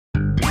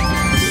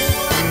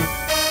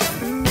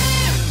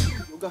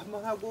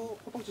하고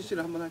허벅지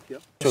씨를 한번 할게요.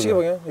 시계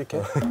방향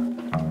이렇게.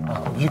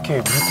 아, 이렇게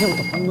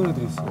밑에부터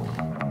폭노래들이 있어.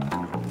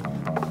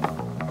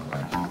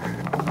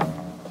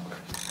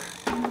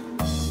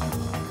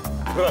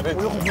 그래.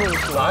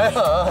 나야.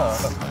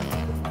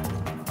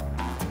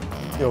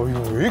 야, 이거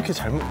왜 이렇게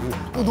잘못...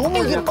 너무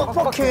이게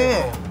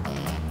빡빡해.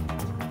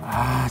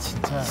 아,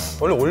 진짜.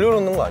 원래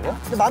올려놓는 거 아니야?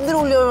 근데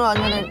맘대로 올려요?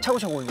 아니면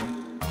차고차고 올려?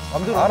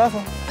 맘대로.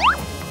 알아서.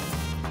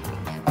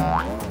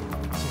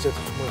 진짜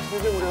정말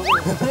성질물이 하고.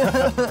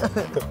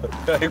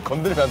 야, 이거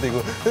건드리면 안 돼. 이거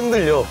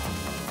흔들려.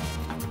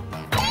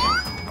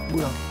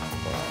 뭐야?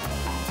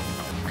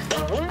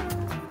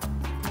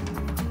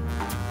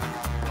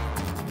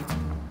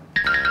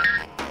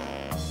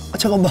 아,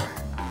 잠깐만.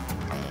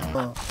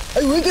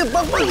 아니, 왜 이렇게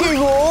빡빡해,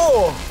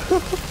 이거?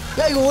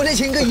 야, 이거 원래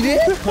쟤인가 이래?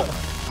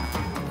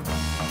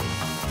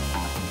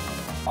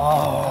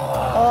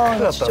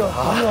 나 진짜.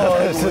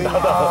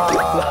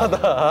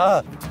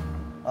 나다.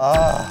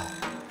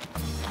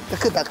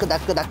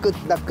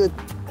 나 끝.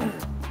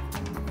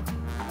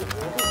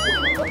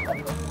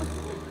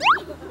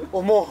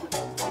 어머.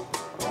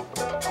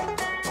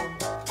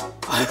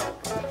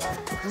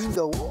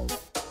 보인다고?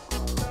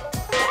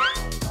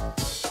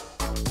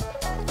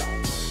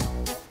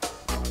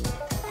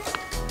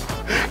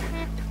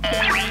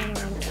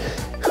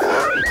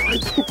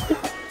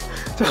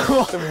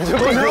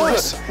 무조건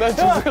난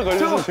중수가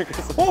걸려서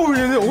좋겠어.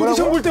 얘네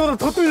오디션 볼 때마다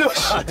더 떨려.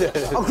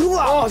 그리고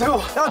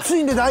잠깐만. 야,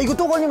 수인데 나 이거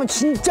또 걸리면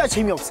진짜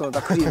재미없어.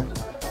 나 그림.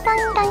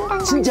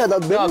 진짜 나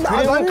맨날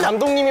그림은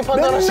감독님이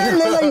판단하시는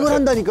맨날 내가 이걸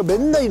한다니까.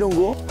 맨날 이런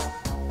거.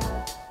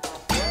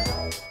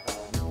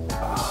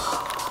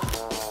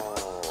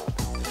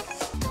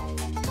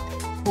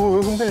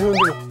 흔들려.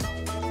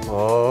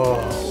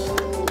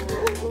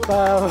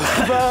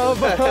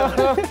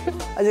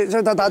 아니,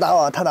 다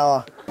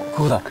나와.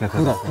 그거다.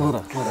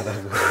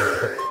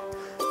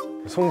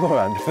 송도면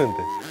안 되는데.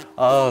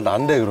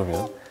 안 돼,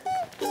 그러면.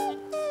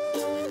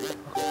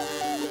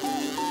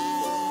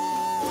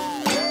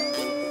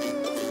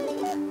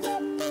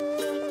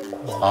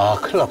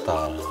 큰일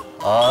났다.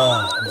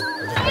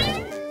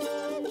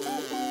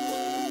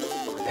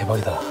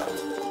 대박이다.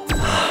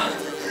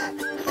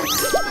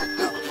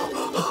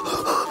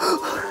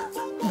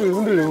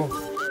 흔들려.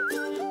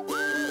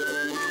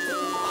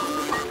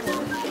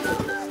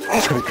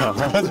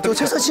 저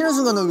책상 치는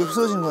순간 너 여기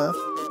쓰러지는 거야?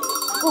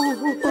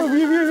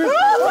 위에.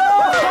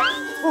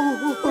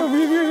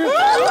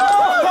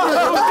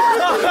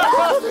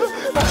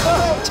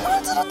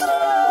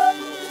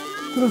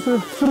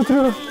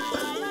 쓰러뜨려.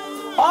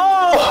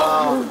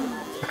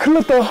 큰일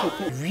났다.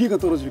 위에가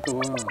떨어질까 봐.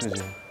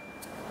 그지.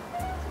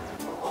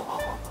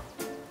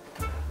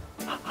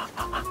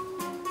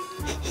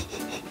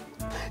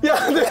 야,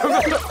 근데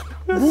잠깐만.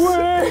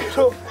 뭐해?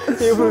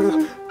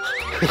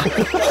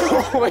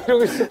 막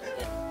이러고 있어.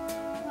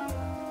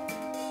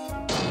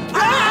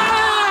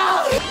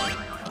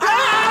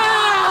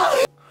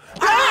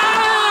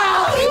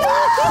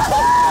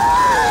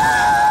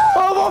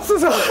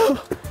 맙소사.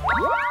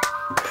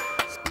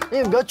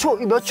 이게 몇 초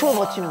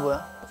버티는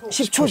거야?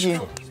 10초지.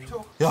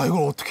 야,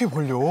 이걸 어떻게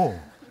벌려?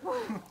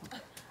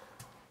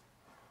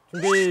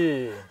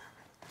 준비,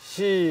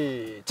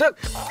 시작!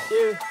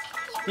 1,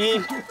 2,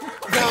 3,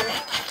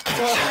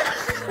 4,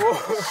 5.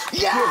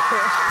 야!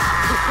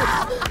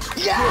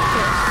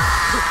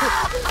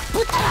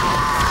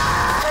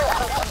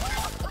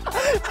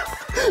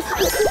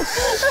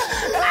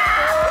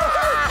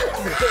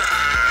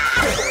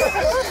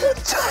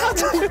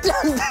 절대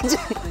안 되지.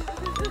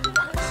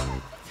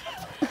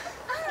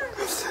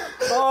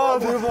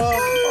 대박.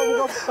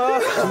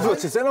 점수가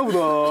진짜 세나 보다.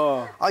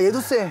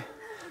 얘도 세.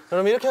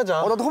 그럼 이렇게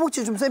하자. 나도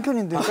허벅지 좀 센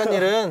편인데.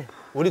 바깥일은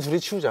우리 둘이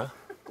치우자.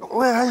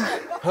 왜 하냐?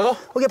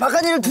 오케이,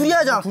 바깥일을 둘이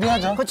하자.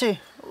 그렇지.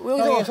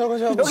 여기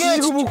설거지하고.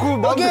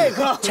 여기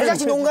그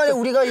제작진 농간에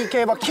우리가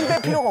이렇게 막 힘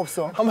뺄 필요가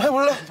없어. 한번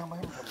해볼래?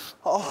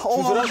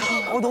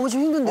 너무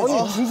좀 힘든데.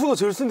 아니, 준수가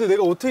제일 센데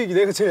내가 어떻게 이기?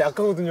 내가 제일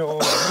약하거든요.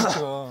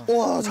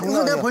 와,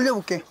 우선 내가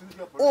벌려볼게.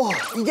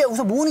 이게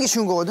우선 모으는 게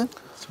쉬운 거거든?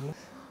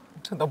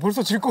 나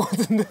벌써 질 것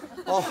같은데.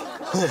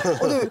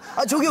 근데,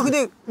 저기요,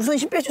 근데 우선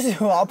힘 빼주세요.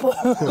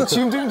 아파요.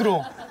 지금도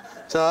힘들어.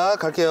 자,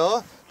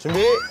 갈게요.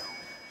 준비,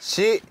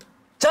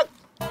 시작!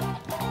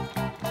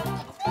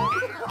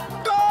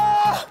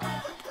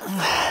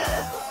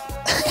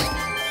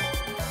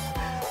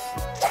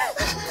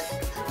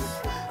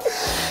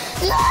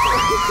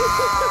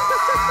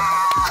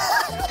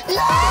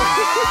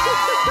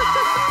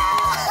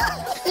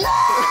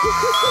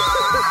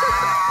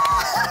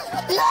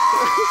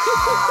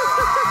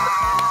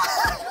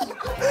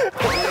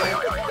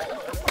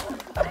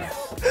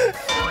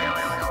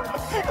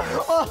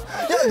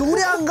 야,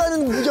 노래 안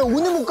가는 무자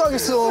오늘 못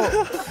가겠어.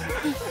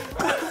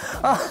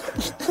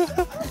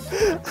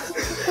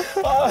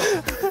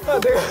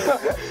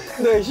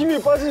 내가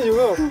힘이 빠진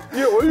이유가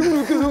얘 얼굴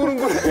웃겨서 그런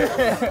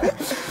거래.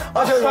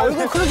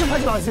 얼굴 클로즈업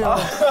하지 마세요.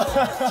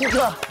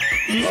 진짜.